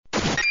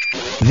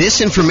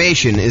This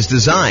information is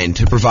designed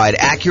to provide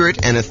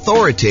accurate and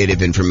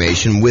authoritative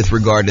information with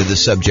regard to the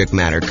subject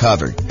matter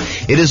covered.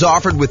 It is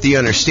offered with the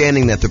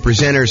understanding that the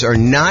presenters are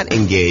not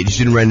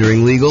engaged in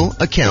rendering legal,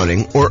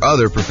 accounting, or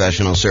other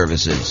professional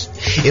services.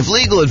 If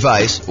legal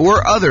advice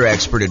or other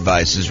expert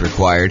advice is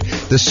required,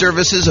 the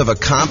services of a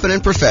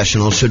competent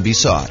professional should be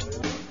sought.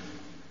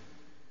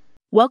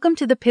 Welcome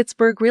to the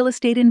Pittsburgh Real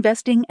Estate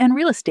Investing and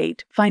Real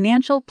Estate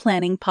Financial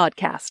Planning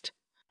Podcast.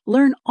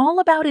 Learn all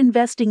about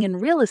investing in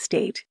real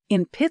estate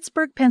in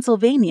Pittsburgh,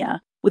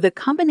 Pennsylvania, with a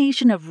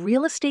combination of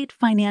real estate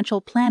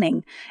financial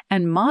planning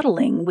and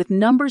modeling with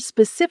numbers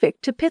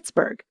specific to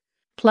Pittsburgh,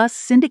 plus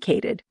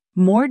syndicated,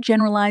 more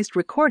generalized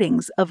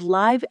recordings of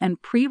live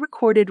and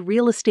pre-recorded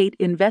real estate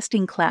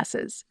investing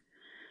classes.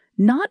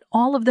 Not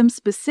all of them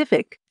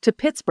specific to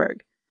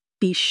Pittsburgh.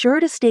 Be sure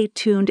to stay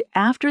tuned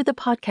after the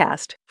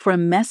podcast for a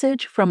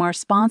message from our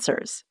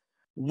sponsors.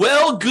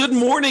 Well, good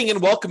morning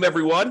and welcome,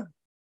 everyone.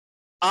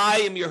 I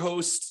am your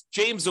host,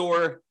 James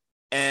Orr,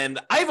 and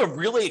I have a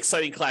really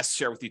exciting class to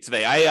share with you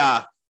today.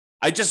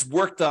 I just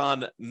worked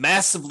on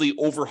massively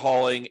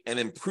overhauling and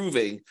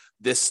improving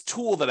this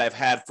tool that I've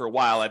had for a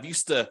while. I've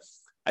used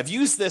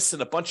this in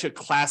a bunch of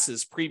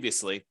classes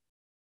previously.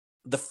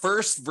 The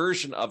first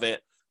version of it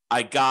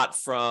I got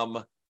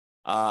from,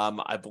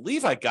 I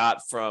believe I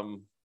got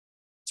from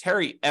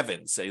Terry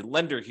Evans, a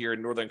lender here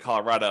in Northern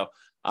Colorado.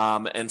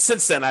 And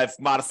since then, I've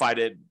modified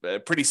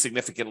it pretty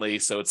significantly,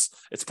 so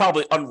it's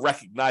probably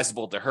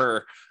unrecognizable to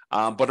her.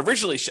 But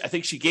originally, I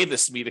think she gave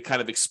this to me to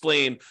kind of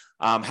explain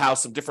how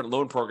some different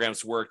loan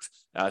programs worked.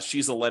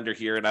 She's a lender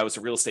here, and I was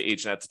a real estate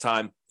agent at the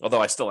time,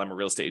 although I still am a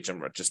real estate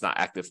agent, I'm just not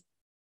active.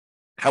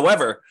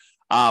 However,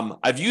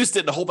 I've used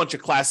it in a whole bunch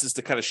of classes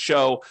to kind of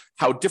show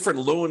how different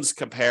loans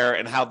compare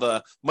and how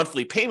the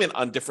monthly payment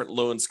on different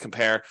loans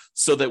compare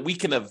so that we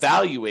can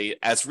evaluate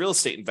as real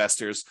estate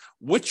investors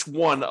which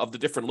one of the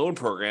different loan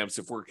programs,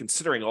 if we're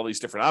considering all these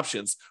different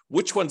options,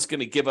 which one's going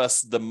to give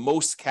us the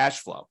most cash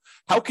flow.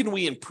 How can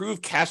we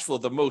improve cash flow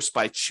the most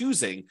by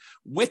choosing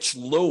which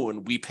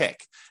loan we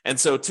pick? And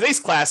so today's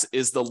class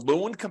is the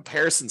loan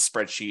comparison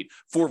spreadsheet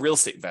for real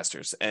estate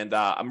investors. And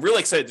I'm really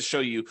excited to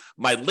show you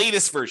my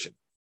latest version.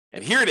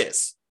 And here it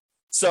is.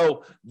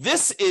 So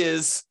this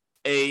is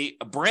a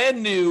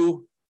brand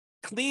new,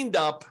 cleaned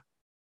up,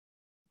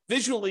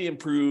 visually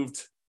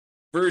improved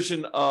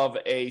version of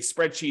a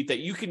spreadsheet that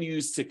you can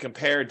use to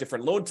compare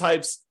different loan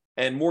types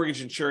and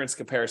mortgage insurance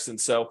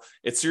comparisons. So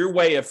it's your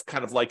way of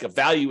kind of like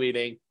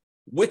evaluating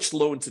which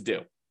loan to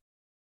do.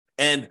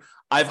 And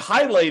I've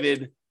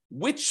highlighted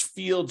which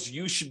fields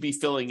you should be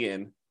filling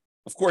in.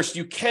 Of course,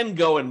 you can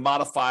go and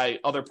modify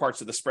other parts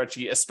of the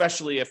spreadsheet,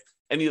 especially if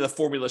any of the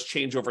formulas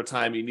change over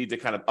time. You need to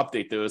kind of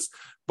update those.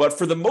 But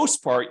for the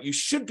most part, you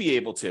should be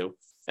able to.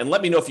 And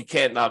let me know if you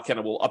can't. Now,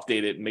 Ken, we'll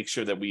update it and make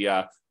sure that we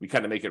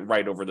kind of make it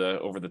right over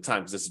the time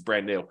because this is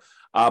brand new.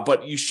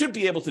 But you should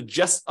be able to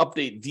just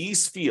update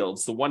these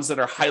fields, the ones that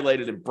are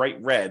highlighted in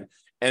bright red,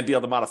 and be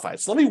able to modify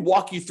it. So let me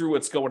walk you through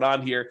what's going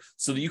on here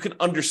so that you can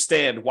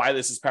understand why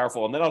this is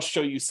powerful. And then I'll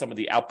show you some of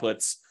the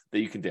outputs that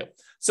you can do.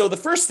 So the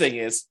first thing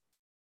is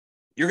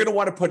you're going to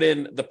want to put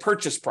in the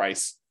purchase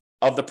price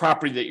of the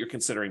property that you're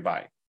considering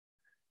buying.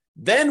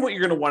 Then what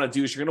you're going to want to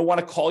do is you're going to want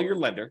to call your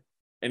lender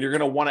and you're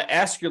going to want to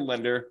ask your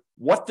lender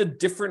what the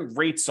different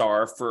rates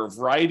are for a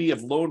variety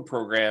of loan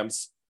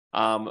programs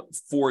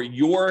for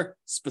your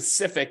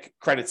specific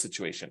credit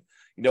situation.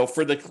 You know,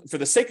 for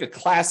the sake of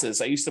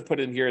classes, I used to put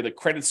in here the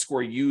credit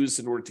score used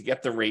in order to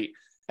get the rate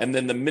and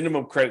then the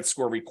minimum credit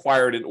score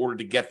required in order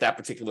to get that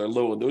particular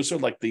loan. Those are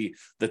like the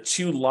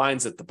two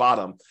lines at the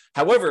bottom.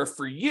 However,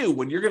 for you,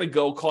 when you're going to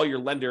go call your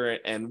lender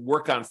and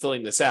work on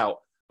filling this out,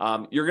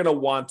 you're going to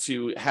want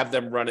to have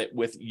them run it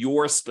with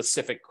your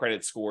specific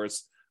credit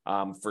scores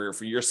for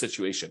your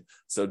situation.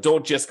 So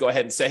don't just go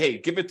ahead and say, hey,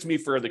 give it to me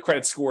for the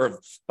credit score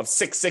of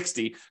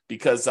 660,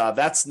 because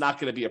that's not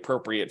going to be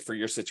appropriate for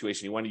your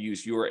situation. You want to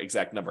use your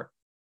exact number.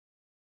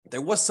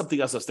 There was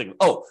something else I was thinking.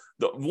 Oh,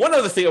 one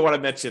other thing I want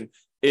to mention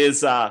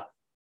is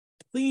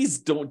please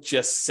don't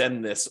just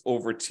send this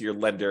over to your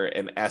lender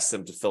and ask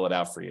them to fill it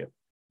out for you.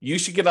 You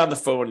should get on the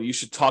phone and you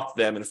should talk to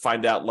them and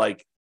find out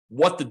like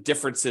what the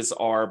differences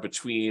are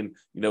between,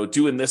 you know,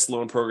 doing this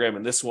loan program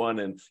and this one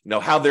and, you know,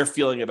 how they're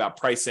feeling about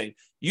pricing.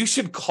 You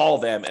should call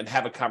them and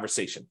have a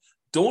conversation.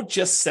 Don't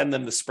just send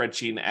them the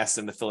spreadsheet and ask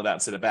them to fill it out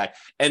and send it back.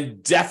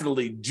 And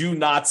definitely do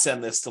not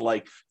send this to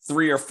like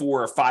 3 or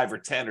 4 or 5 or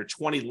 10 or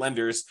 20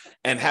 lenders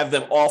and have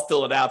them all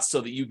fill it out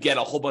so that you get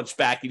a whole bunch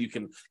back and you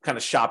can kind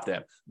of shop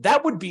them.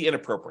 That would be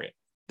inappropriate.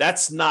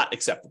 That's not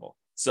acceptable.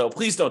 So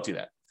please don't do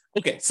that.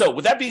 Okay, so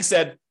with that being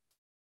said,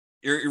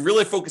 you're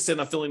really focusing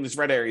on filling these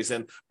red areas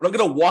in, but I'm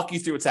going to walk you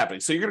through what's happening.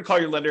 So you're going to call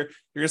your lender.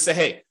 You're going to say,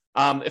 hey,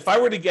 if I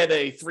were to get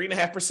a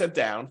 3.5%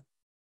 down,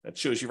 that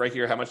shows you right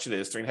here how much it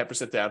is,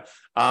 3.5% down,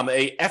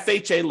 a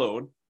FHA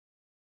loan,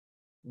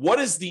 what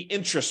is the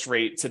interest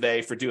rate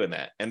today for doing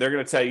that? And they're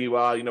going to tell you,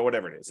 you know,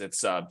 whatever it is.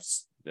 It's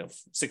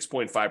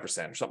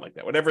 6.5% or something like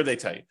that, whatever they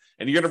tell you.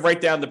 And you're going to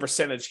write down the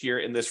percentage here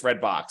in this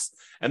red box.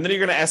 And then you're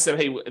going to ask them,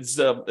 hey, is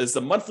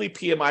the monthly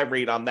PMI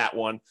rate on that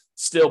one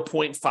still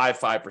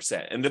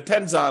 0.55%? And it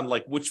depends on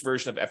like which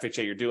version of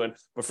FHA you're doing.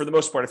 But for the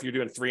most part, if you're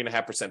doing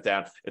 3.5%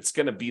 down, it's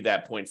going to be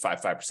that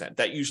 0.55%.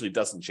 That usually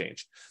doesn't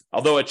change.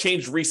 Although it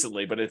changed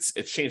recently, but it's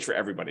changed for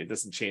everybody. It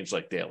doesn't change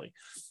like daily.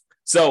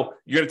 So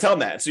you're going to tell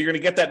them that. So you're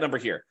going to get that number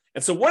here.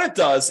 And so what it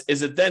does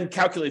is it then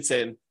calculates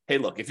in, hey,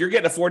 look, if you're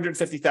getting a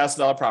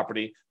 $450,000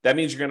 property, that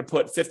means you're going to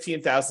put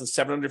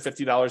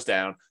 $15,750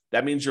 down.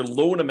 That means your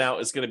loan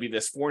amount is going to be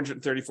this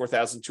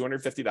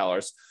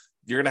 $434,250.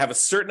 You're going to have a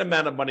certain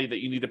amount of money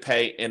that you need to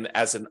pay in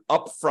as an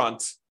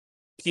upfront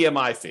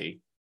PMI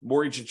fee,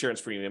 mortgage insurance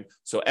premium.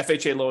 So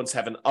FHA loans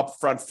have an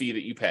upfront fee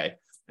that you pay.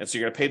 And so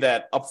you're going to pay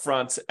that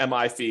upfront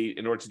MI fee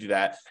in order to do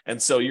that. And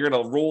so you're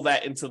going to roll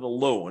that into the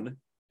loan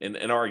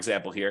in our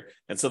example here.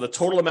 And so the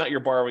total amount you're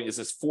borrowing is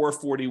this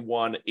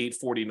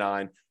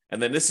 $441,849.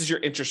 And then this is your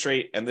interest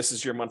rate, and this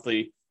is your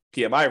monthly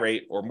PMI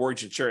rate or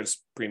mortgage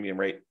insurance premium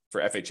rate for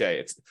FHA.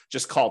 It's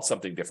just called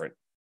something different.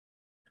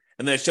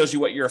 And then it shows you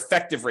what your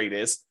effective rate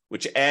is,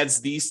 which adds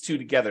these two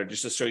together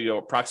just to show you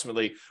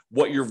approximately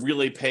what you're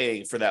really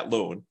paying for that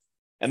loan.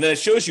 And then it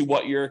shows you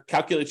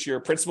calculates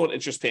your principal and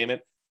interest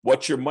payment,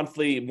 what your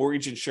monthly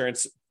mortgage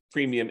insurance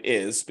premium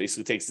is,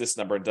 basically takes this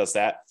number and does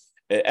that.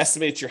 It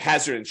estimates your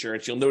hazard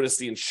insurance. You'll notice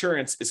the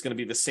insurance is going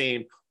to be the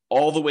same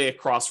all the way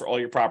across for all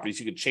your properties.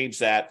 You can change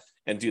that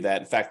and do that.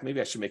 In fact, maybe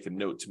I should make a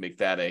note to make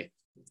that a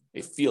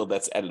field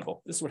that's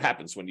editable. This is what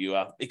happens when you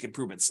make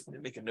improvements. I'm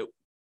going to make a note.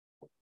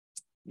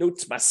 Note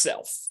to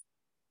myself.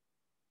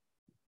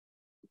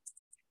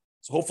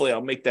 So hopefully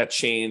I'll make that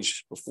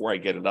change before I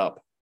get it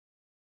up.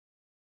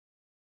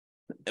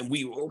 And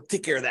we will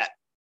take care of that.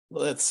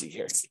 Let's see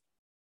here.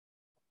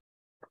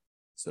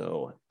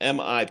 So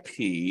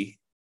MIP.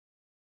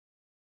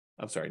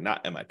 I'm sorry,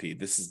 not MIP.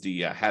 This is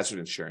the hazard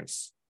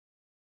insurance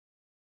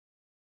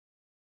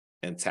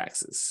and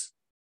taxes.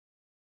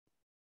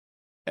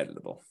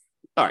 Editable.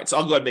 All right, so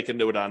I'll go ahead and make a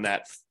note on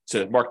that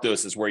to mark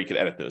those as where you can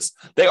edit those.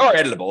 They are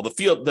editable.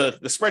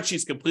 The spreadsheet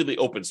is completely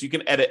open, so you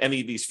can edit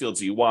any of these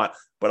fields you want,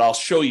 but I'll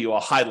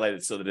highlight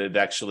it so that it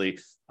actually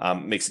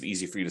makes it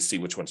easy for you to see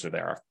which ones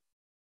there are.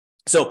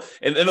 So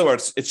in other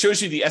words, it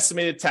shows you the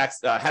estimated tax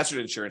hazard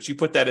insurance. You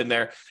put that in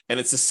there, and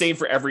it's the same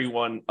for every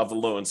one of the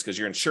loans because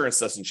your insurance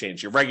doesn't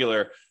change. Your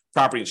regular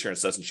property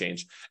insurance doesn't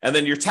change. And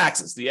then your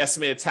taxes, the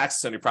estimated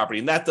taxes on your property,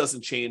 and that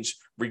doesn't change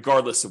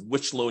regardless of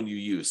which loan you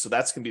use. So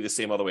that's going to be the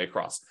same all the way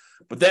across.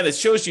 But then it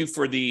shows you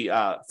for the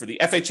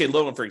FHA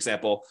loan, for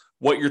example,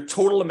 what your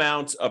total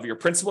amount of your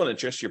principal and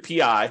interest, your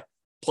PI,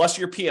 plus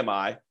your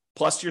PMI,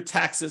 plus your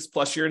taxes,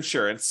 plus your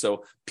insurance.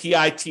 So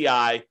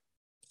PITI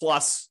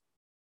plus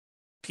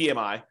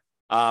PMI,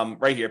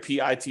 right here,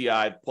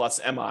 PITI plus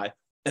MI.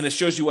 And it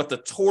shows you what the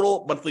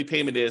total monthly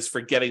payment is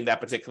for getting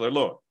that particular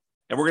loan.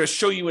 And we're going to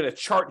show you in a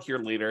chart here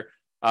later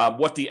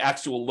what the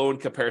actual loan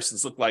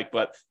comparisons look like,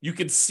 but you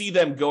can see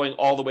them going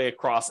all the way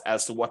across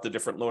as to what the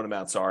different loan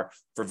amounts are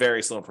for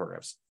various loan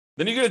programs.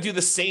 Then you're going to do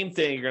the same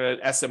thing. You're going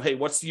to ask them, hey,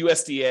 what's the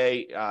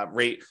USDA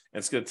rate?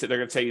 And they're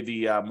going to tell you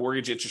the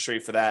mortgage interest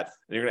rate for that.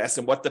 And you're going to ask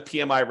them what the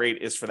PMI rate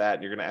is for that.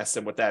 And you're going to ask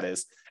them what that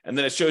is. And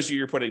then it shows you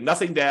you're putting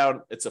nothing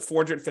down. It's a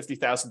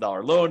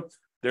 $450,000 loan.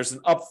 There's an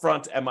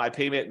upfront MI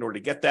payment. In order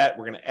to get that,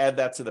 we're going to add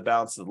that to the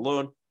balance of the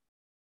loan.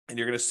 And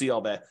you're going to see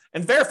all that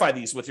and verify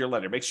these with your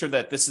lender. Make sure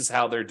that this is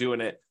how they're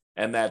doing it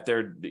and that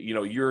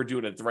you're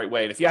doing it the right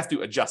way. And if you have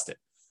to, adjust it.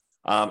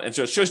 And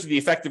so it shows you the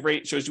effective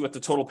rate, shows you what the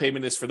total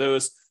payment is for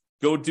those.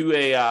 Go do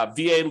a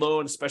VA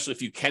loan, especially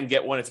if you can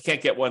get one. If you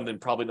can't get one, then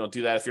probably don't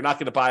do that. If you're not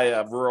going to buy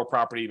a rural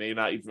property, you may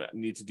not even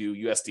need to do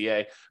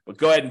USDA, but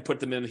go ahead and put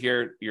them in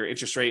here, your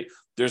interest rate.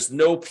 There's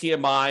no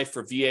PMI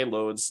for VA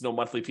loans, no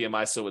monthly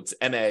PMI, so it's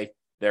NA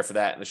there for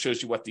that. And it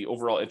shows you what the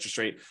overall interest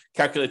rate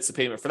calculates the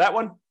payment for that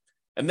one.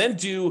 And then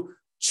do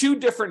two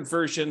different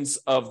versions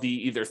of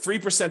the either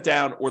 3%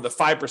 down or the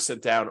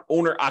 5% down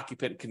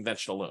owner-occupant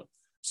conventional loan.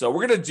 So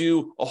we're going to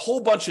do a whole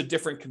bunch of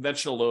different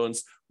conventional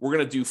loans. We're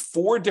going to do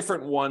 4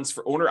 different ones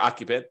for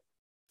owner-occupant,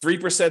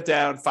 3%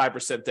 down,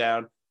 5%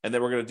 down, and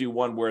then we're going to do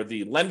one where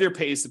the lender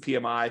pays the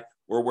PMI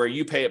or where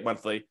you pay it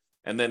monthly.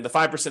 And then the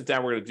 5%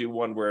 down, we're going to do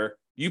one where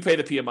you pay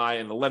the PMI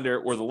and the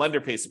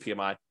lender pays the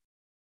PMI.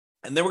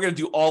 And then we're going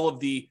to do all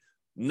of the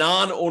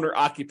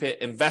non-owner-occupant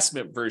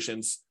investment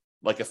versions,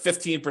 like a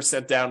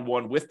 15% down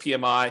one with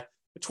PMI,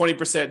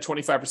 20%,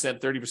 25%,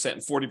 30%,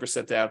 and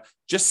 40% down,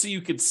 just so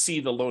you can see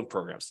the loan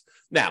programs.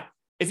 Now,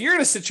 if you're in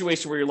a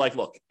situation where you're like,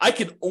 look, I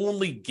can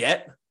only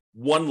get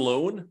one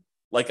loan,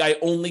 like I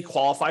only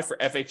qualify for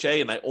FHA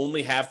and I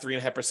only have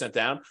 3.5%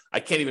 down, I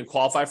can't even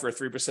qualify for a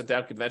 3%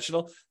 down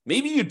conventional,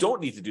 maybe you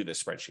don't need to do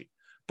this spreadsheet.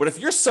 But if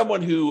you're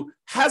someone who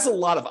has a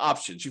lot of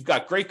options, you've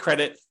got great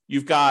credit,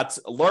 you've got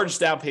a large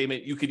down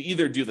payment, you could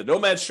either do the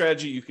nomad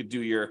strategy, you could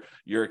do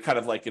your kind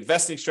of like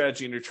investing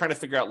strategy, and you're trying to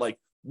figure out like,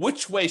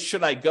 which way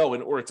should I go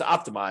in order to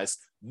optimize?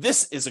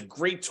 This is a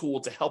great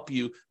tool to help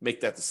you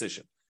make that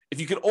decision. If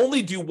you can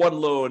only do one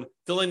loan,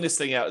 filling this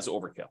thing out is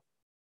overkill.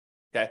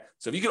 Okay.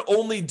 So if you can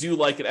only do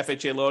like an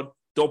FHA loan,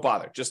 don't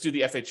bother. Just do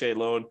the FHA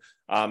loan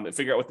and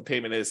figure out what the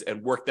payment is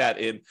and work that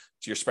into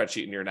your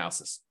spreadsheet and your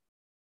analysis.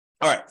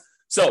 All right.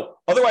 So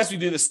otherwise, we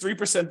do this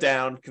 3%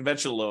 down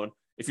conventional loan.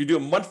 If you're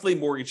doing monthly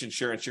mortgage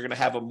insurance, you're going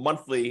to have a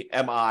monthly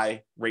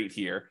MI rate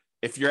here.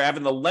 If you're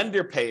having the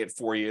lender pay it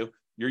for you,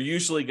 you're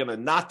usually going to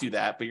not do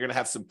that, but you're going to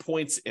have some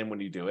points in when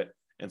you do it.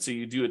 And so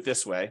you do it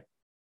this way.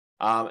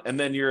 And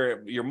then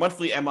your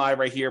monthly MI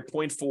right here,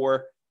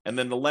 0.4, and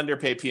then the lender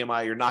pay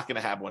PMI, you're not going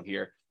to have one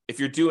here. If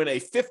you're doing a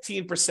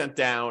 15%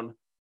 down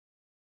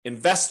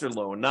investor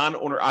loan,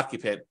 non-owner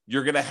occupant,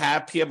 you're going to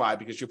have PMI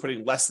because you're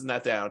putting less than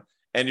that down,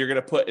 and you're going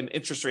to put an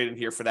interest rate in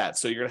here for that.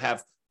 So you're going to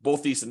have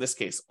both these in this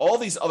case. All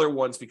these other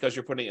ones, because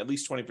you're putting at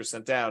least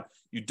 20% down,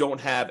 you don't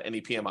have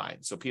any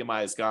PMI. So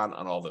PMI is gone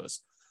on all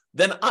those.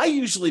 Then I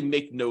usually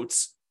make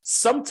notes.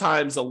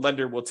 Sometimes a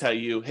lender will tell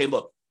you, hey,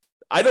 look,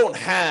 I don't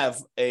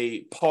have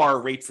a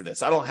par rate for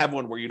this. I don't have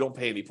one where you don't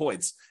pay any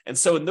points. And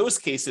so in those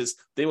cases,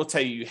 they will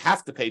tell you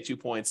have to pay 2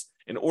 points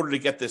in order to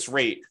get this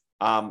rate.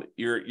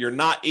 You're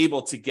not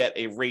able to get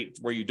a rate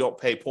where you don't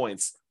pay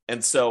points.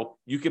 And so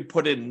you can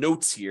put in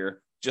notes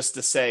here just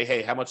to say,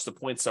 hey, how much the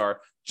points are,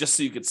 just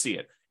so you can see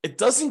it. It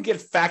doesn't get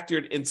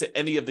factored into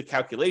any of the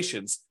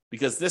calculations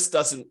because this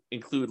doesn't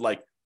include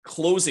like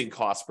closing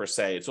costs per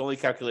se. It's only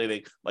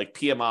calculating like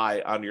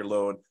PMI on your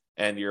loan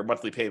and your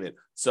monthly payment.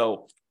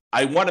 So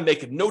I want to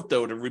make a note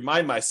though to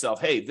remind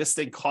myself, hey, this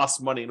thing costs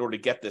money in order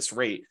to get this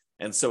rate.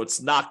 And so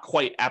it's not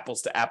quite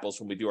apples to apples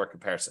when we do our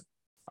comparison.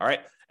 All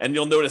right. And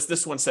you'll notice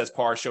this one says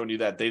par, showing you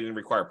that they didn't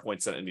require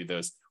points on any of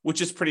those,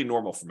 which is pretty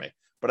normal for me.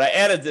 But I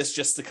added this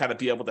just to kind of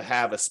be able to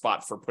have a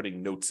spot for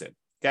putting notes in.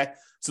 Okay.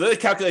 So then it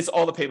calculates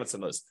all the payments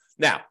on those.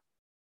 Now,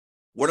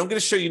 what I'm going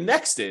to show you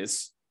next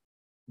is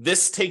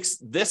this takes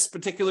this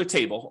particular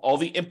table, all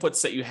the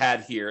inputs that you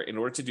had here in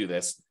order to do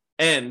this,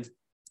 and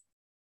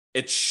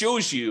it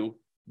shows you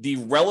the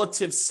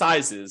relative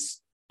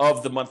sizes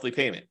of the monthly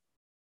payment.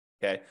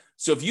 Okay.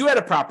 So if you had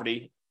a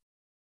property,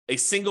 a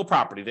single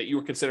property that you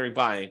were considering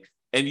buying,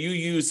 and you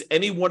use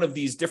any one of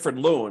these different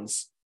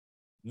loans,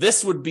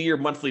 this would be your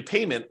monthly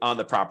payment on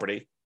the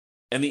property,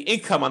 and the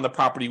income on the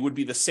property would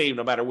be the same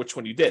no matter which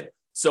one you did.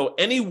 So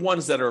any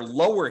ones that are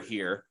lower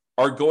here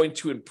are going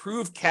to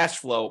improve cash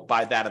flow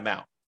by that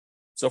amount.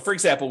 So for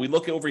example, we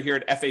look over here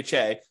at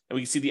FHA, and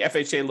we can see the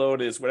FHA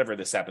loan is whatever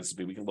this happens to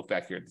be. We can look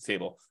back here at the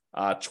table,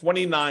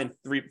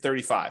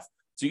 $29,335.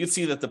 So you can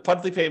see that the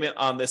monthly payment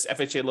on this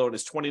FHA loan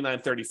is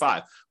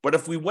 $29,335. But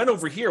if we went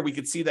over here, we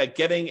could see that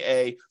getting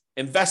a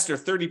investor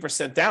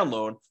 30% down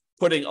loan,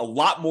 putting a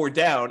lot more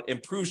down,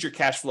 improves your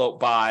cash flow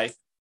by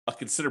a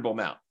considerable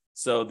amount.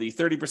 So the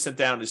 30%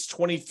 down is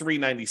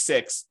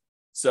 $23.96.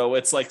 So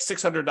it's like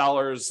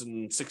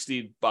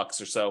 $600.60 or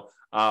so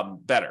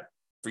better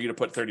for you to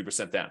put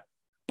 30% down.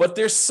 But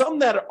there's some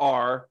that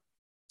are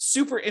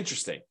super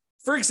interesting.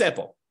 For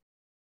example,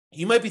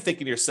 you might be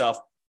thinking to yourself,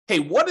 hey,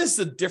 what is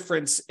the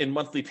difference in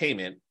monthly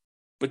payment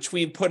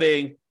between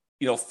putting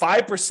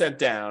 5%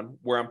 down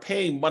where I'm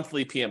paying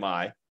monthly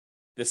PMI,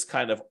 this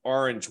kind of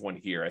orange one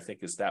here, I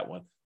think is that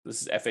one.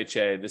 This is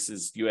FHA, this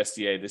is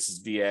USDA, this is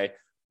VA,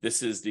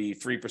 this is the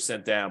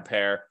 3% down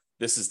pair,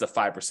 this is the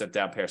 5%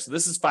 down pair. So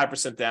this is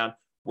 5% down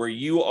where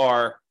you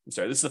are, this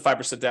is the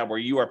 5% down where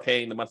you are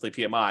paying the monthly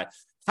PMI.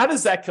 How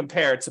does that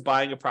compare to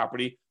buying a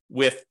property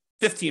with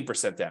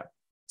 15% down?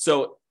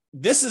 So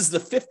this is the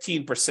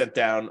 15%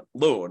 down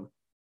loan.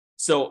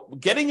 So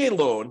getting a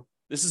loan,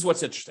 this is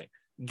what's interesting.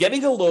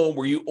 Getting a loan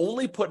where you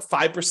only put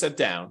 5%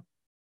 down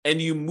and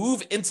you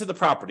move into the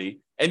property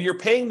and you're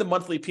paying the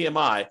monthly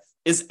PMI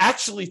is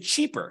actually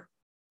cheaper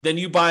than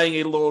you buying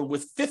a loan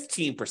with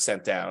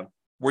 15% down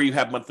where you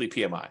have monthly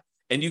PMI.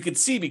 And you can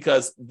see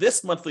because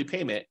this monthly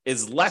payment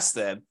is less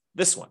than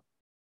this one.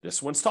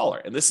 This one's taller.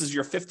 And this is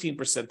your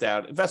 15%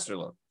 down investor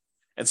loan.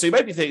 And so you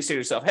might be saying to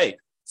yourself, hey,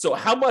 so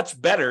how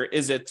much better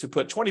is it to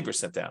put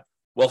 20% down?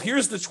 Well,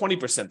 here's the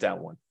 20%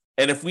 down one.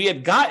 And if we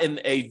had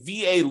gotten a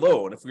VA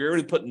loan, if we were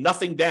to put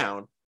nothing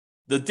down,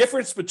 the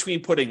difference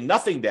between putting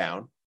nothing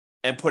down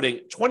and putting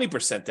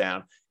 20%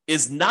 down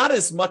is not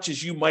as much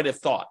as you might have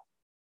thought,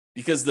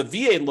 because the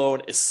VA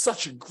loan is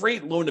such a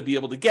great loan to be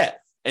able to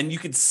get. And you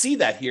can see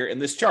that here in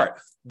this chart.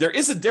 There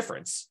is a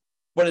difference,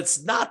 but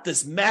it's not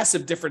this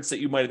massive difference that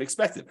you might have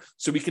expected.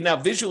 So we can now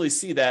visually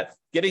see that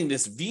getting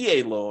this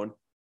VA loan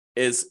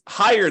is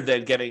higher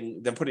than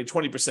putting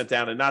 20%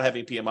 down and not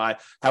having PMI.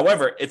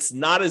 However, it's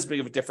not as big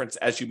of a difference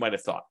as you might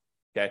have thought.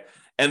 Okay.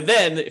 And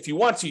then if you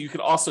want to, you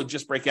can also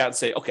just break out and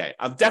say, okay,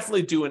 I'm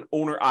definitely doing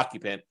owner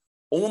occupant.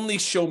 Only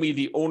show me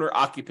the owner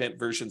occupant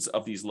versions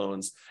of these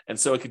loans. And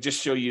so it could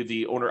just show you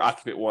the owner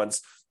occupant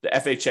ones, the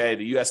FHA,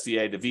 the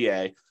USDA, the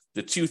VA,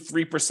 the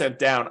 3%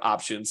 down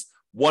options,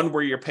 one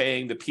where you're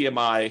paying the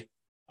PMI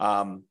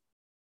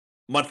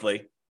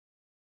monthly,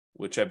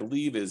 which I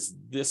believe is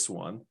this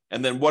one.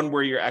 And then one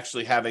where you're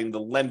actually having the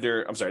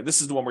lender,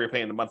 this is the one where you're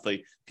paying the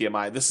monthly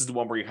PMI. This is the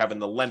one where you're having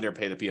the lender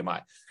pay the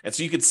PMI. And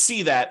so you can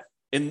see that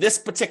in this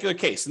particular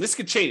case, and this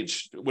could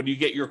change when you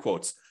get your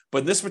quotes, but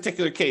in this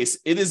particular case,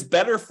 it is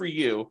better for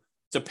you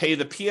to pay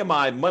the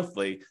PMI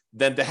monthly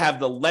than to have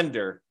the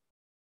lender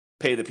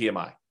pay the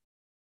PMI.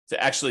 Does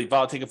to actually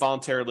take a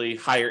voluntarily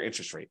higher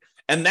interest rate.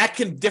 And that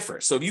can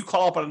differ. So if you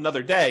call up on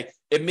another day,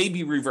 it may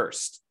be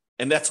reversed.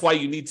 And that's why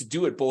you need to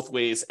do it both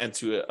ways and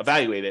to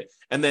evaluate it.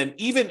 And then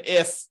even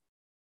if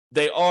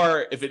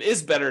it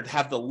is better to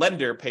have the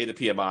lender pay the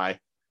PMI,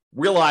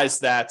 realize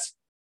that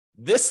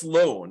this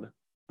loan,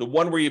 the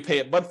one where you pay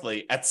it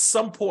monthly, at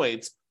some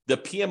point, the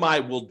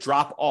PMI will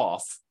drop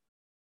off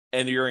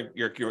and your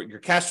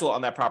cash flow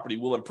on that property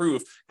will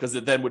improve because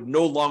it then would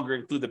no longer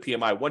include the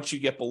PMI once you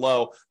get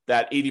below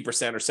that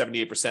 80% or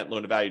 78%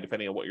 loan to value,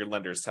 depending on what your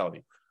lender is telling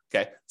you.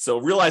 Okay, so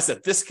realize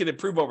that this can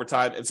improve over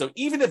time. And so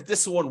even if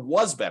this one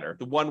was better,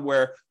 the one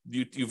where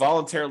you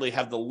voluntarily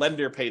have the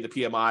lender pay the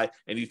PMI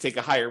and you take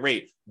a higher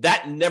rate,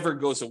 that never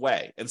goes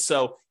away. And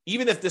so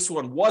even if this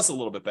one was a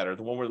little bit better,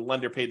 the one where the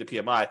lender paid the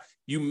PMI,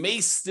 you may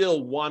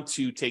still want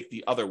to take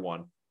the other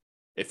one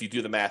if you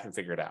do the math and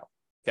figure it out.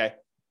 Okay.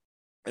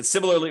 And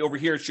similarly over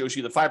here, it shows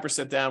you the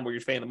 5% down where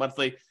you're paying the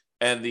monthly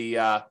and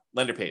the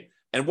lender paid.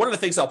 And one of the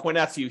things I'll point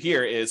out to you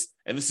here is,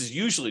 and this is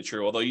usually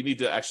true, although you need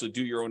to actually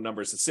do your own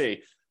numbers to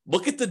see,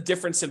 look at the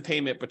difference in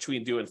payment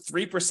between doing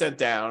 3%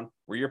 down,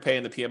 where you're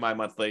paying the PMI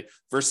monthly,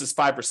 versus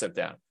 5%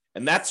 down.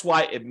 And that's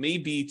why it may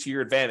be to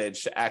your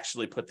advantage to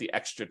actually put the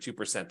extra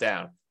 2%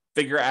 down.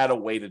 Figure out a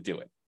way to do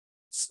it.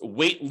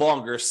 Wait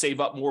longer, save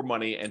up more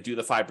money, and do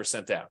the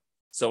 5% down.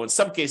 So in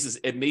some cases,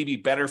 it may be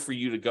better for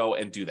you to go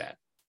and do that.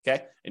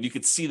 Okay. And you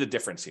can see the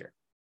difference here.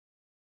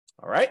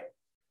 All right.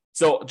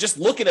 So just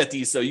looking at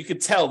these, though, you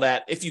could tell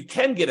that if you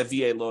can get a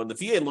VA loan, the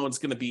VA loan is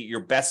going to be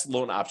your best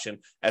loan option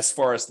as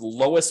far as the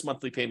lowest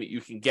monthly payment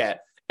you can get.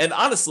 And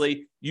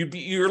honestly,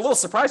 you're a little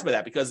surprised by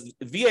that because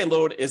the VA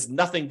loan is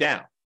nothing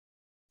down.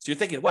 So you're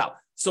thinking, wow,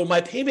 so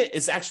my payment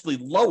is actually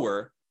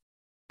lower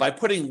by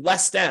putting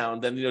less down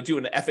than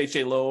doing an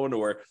FHA loan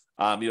or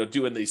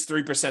doing these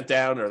 3%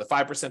 down or the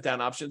 5% down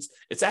options.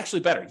 It's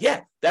actually better. Yeah,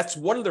 that's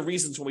one of the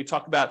reasons when we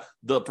talk about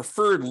the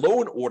preferred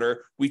loan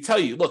order, we tell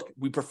you, look,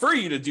 we prefer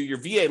you to do your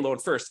VA loan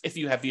first if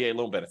you have VA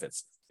loan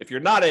benefits. If you're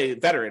not a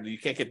veteran and you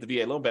can't get the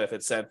VA loan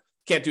benefits, then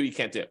can't do what you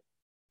can't do.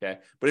 Okay,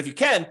 but if you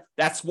can,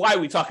 that's why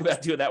we talk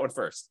about doing that one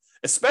first,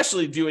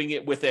 especially doing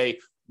it with a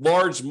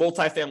large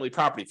multifamily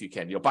property if you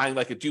can, buying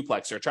like a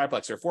duplex or a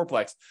triplex or a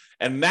fourplex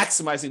and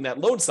maximizing that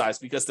loan size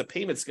because the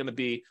payment's going to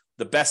be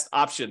the best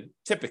option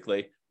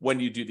typically when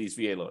you do these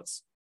VA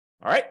loans.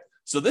 All right.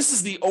 So this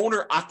is the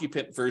owner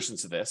occupant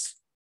versions of this.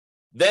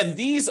 Then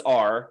these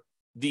are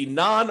the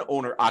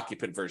non-owner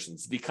occupant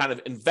versions, the kind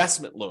of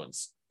investment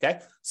loans. Okay.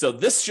 So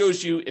this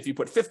shows you if you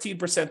put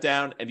 15%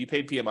 down and you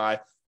paid PMI.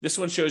 This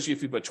one shows you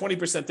if you put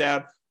 20%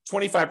 down,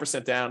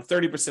 25% down,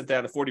 30%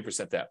 down, and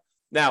 40% down.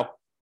 Now,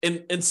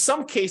 in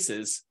some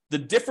cases, the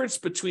difference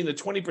between the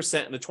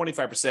 20% and the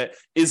 25%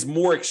 is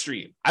more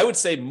extreme. I would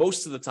say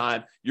most of the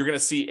time, you're going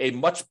to see a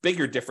much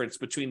bigger difference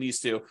between these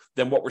two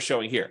than what we're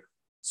showing here.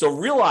 So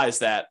realize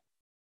that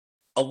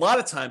a lot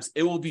of times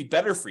it will be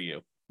better for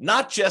you,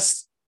 not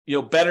just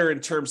better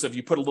in terms of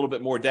you put a little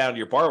bit more down,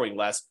 you're borrowing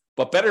less,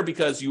 but better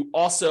because you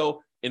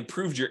also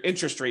improved your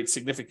interest rate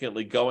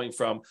significantly going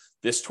from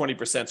this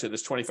 20% to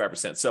this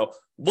 25%. So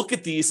look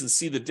at these and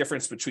see the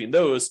difference between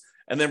those.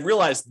 And then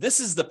realize this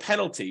is the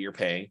penalty you're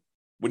paying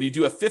when you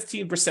do a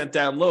 15%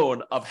 down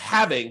loan of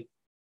having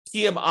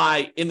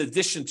PMI in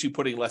addition to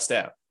putting less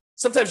down.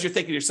 Sometimes you're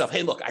thinking to yourself,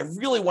 hey, look, I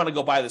really want to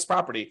go buy this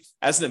property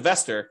as an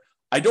investor.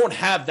 I don't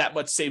have that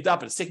much saved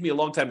up. It's taken me a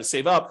long time to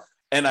save up.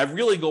 And I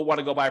really want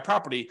to go buy a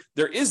property.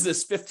 There is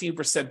this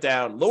 15%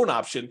 down loan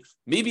option.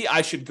 Maybe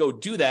I should go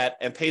do that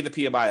and pay the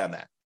PMI on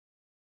that.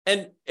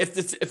 And if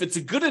it's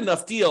a good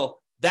enough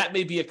deal, that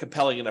may be a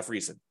compelling enough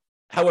reason.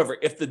 However,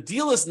 if the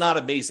deal is not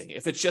amazing,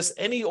 if it's just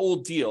any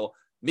old deal,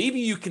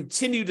 maybe you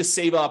continue to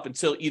save up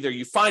until either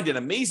you find an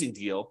amazing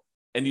deal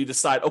and you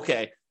decide,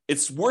 okay,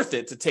 it's worth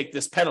it to take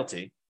this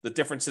penalty, the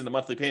difference in the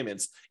monthly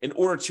payments, in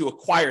order to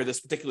acquire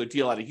this particular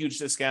deal at a huge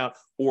discount,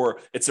 or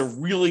it's a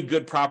really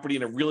good property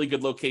in a really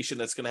good location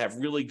that's going to have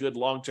really good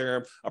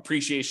long-term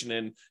appreciation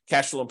and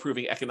cash flow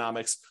improving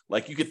economics.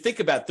 Like you could think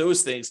about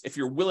those things if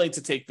you're willing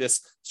to take this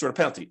sort of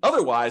penalty.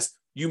 Otherwise,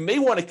 you may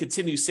want to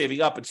continue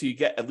saving up until you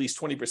get at least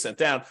 20%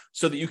 down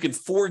so that you can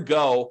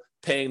forego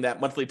paying that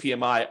monthly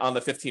PMI on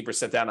the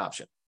 15% down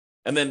option.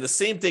 And then the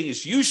same thing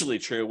is usually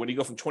true when you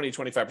go from 20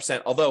 to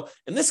 25%, although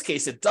in this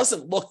case, it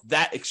doesn't look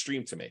that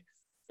extreme to me.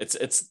 It's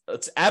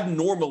an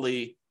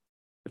abnormally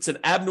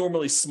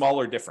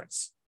smaller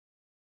difference.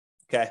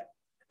 Okay.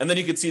 And then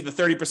you can see the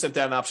 30%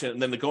 down option,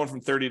 and then the going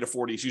from 30 to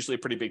 40 is usually a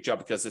pretty big jump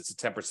because it's a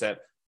 10%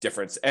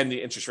 difference, and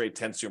the interest rate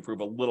tends to improve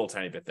a little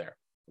tiny bit there.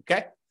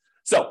 Okay.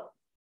 So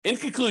in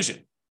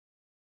conclusion,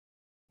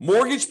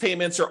 mortgage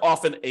payments are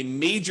often a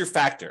major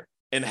factor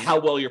in how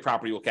well your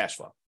property will cash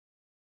flow.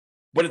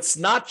 But it's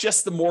not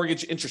just the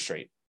mortgage interest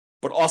rate,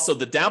 but also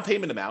the down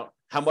payment amount,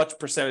 how much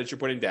percentage you're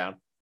putting down,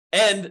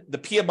 and the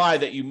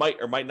PMI that you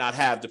might or might not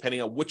have, depending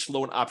on which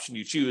loan option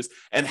you choose,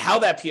 and how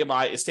that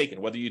PMI is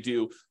taken, whether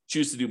you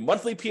choose to do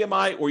monthly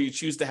PMI or you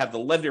choose to have the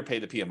lender pay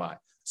the PMI.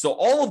 So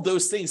all of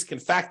those things can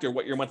factor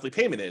what your monthly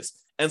payment is.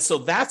 And so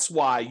that's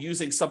why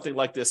using something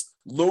like this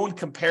loan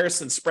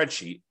comparison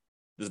spreadsheet,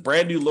 this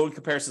brand new loan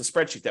comparison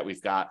spreadsheet that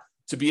we've got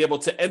to be able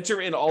to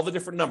enter in all the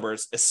different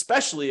numbers,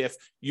 especially if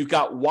you've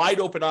got wide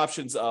open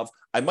options of,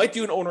 I might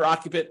do an owner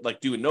occupant,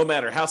 like doing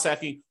nomad or house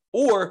hacking,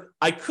 or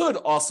I could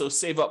also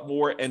save up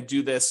more and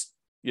do this,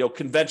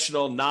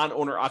 conventional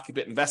non-owner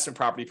occupant investment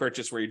property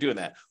purchase where you're doing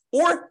that.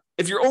 Or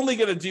if you're only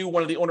going to do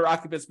one of the owner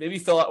occupants, maybe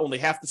fill out only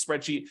half the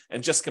spreadsheet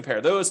and just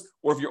compare those.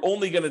 Or if you're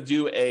only going to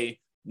do a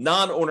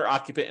non-owner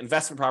occupant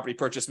investment property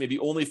purchase, maybe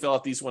only fill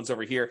out these ones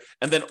over here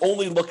and then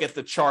only look at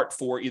the chart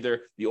for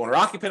either the owner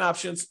occupant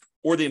options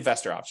or the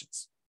investor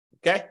options.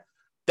 Okay.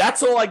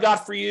 That's all I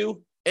got for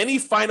you. Any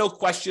final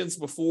questions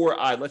before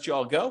I let you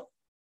all go?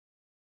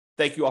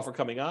 Thank you all for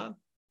coming on.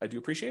 I do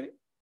appreciate it.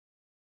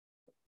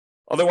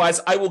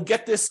 Otherwise, I will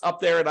get this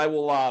up there and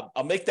I'll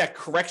make that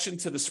correction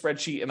to the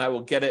spreadsheet and I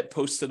will get it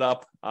posted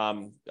up.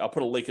 I'll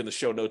put a link in the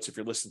show notes if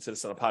you're listening to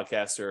this on a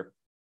podcast, or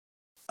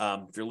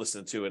if you're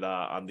listening to it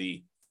on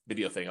the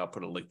video thing, I'll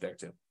put a link there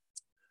too.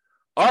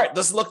 All right,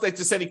 doesn't look like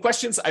there's any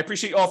questions. I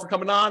appreciate you all for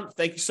coming on.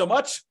 Thank you so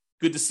much.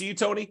 Good to see you,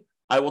 Tony.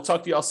 I will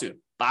talk to you all soon.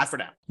 Bye for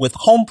now. With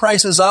home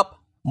prices up,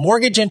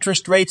 mortgage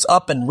interest rates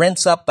up, and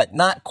rents up, but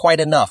not quite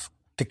enough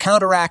to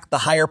counteract the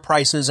higher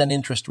prices and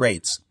interest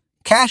rates,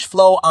 cash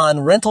flow on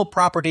rental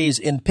properties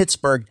in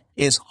Pittsburgh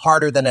is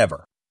harder than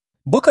ever.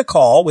 Book a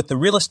call with the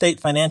Real Estate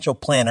Financial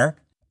Planner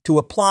to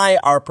apply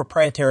our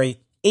proprietary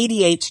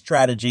 88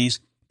 strategies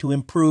to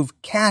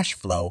improve cash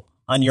flow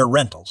on your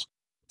rentals.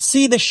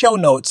 See the show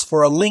notes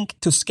for a link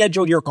to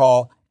schedule your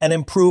call and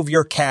improve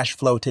your cash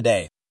flow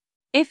today.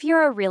 If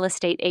you're a real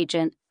estate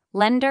agent,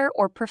 lender,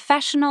 or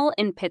professional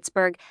in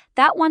Pittsburgh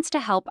that wants to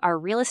help our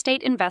real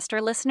estate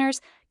investor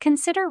listeners,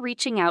 consider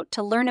reaching out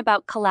to learn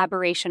about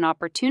collaboration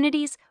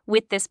opportunities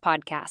with this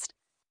podcast.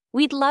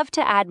 We'd love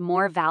to add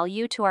more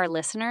value to our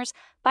listeners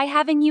by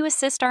having you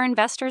assist our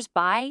investors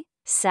buy,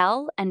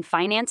 sell, and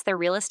finance their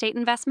real estate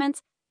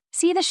investments.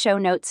 See the show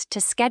notes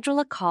to schedule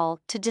a call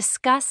to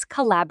discuss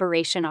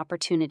collaboration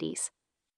opportunities.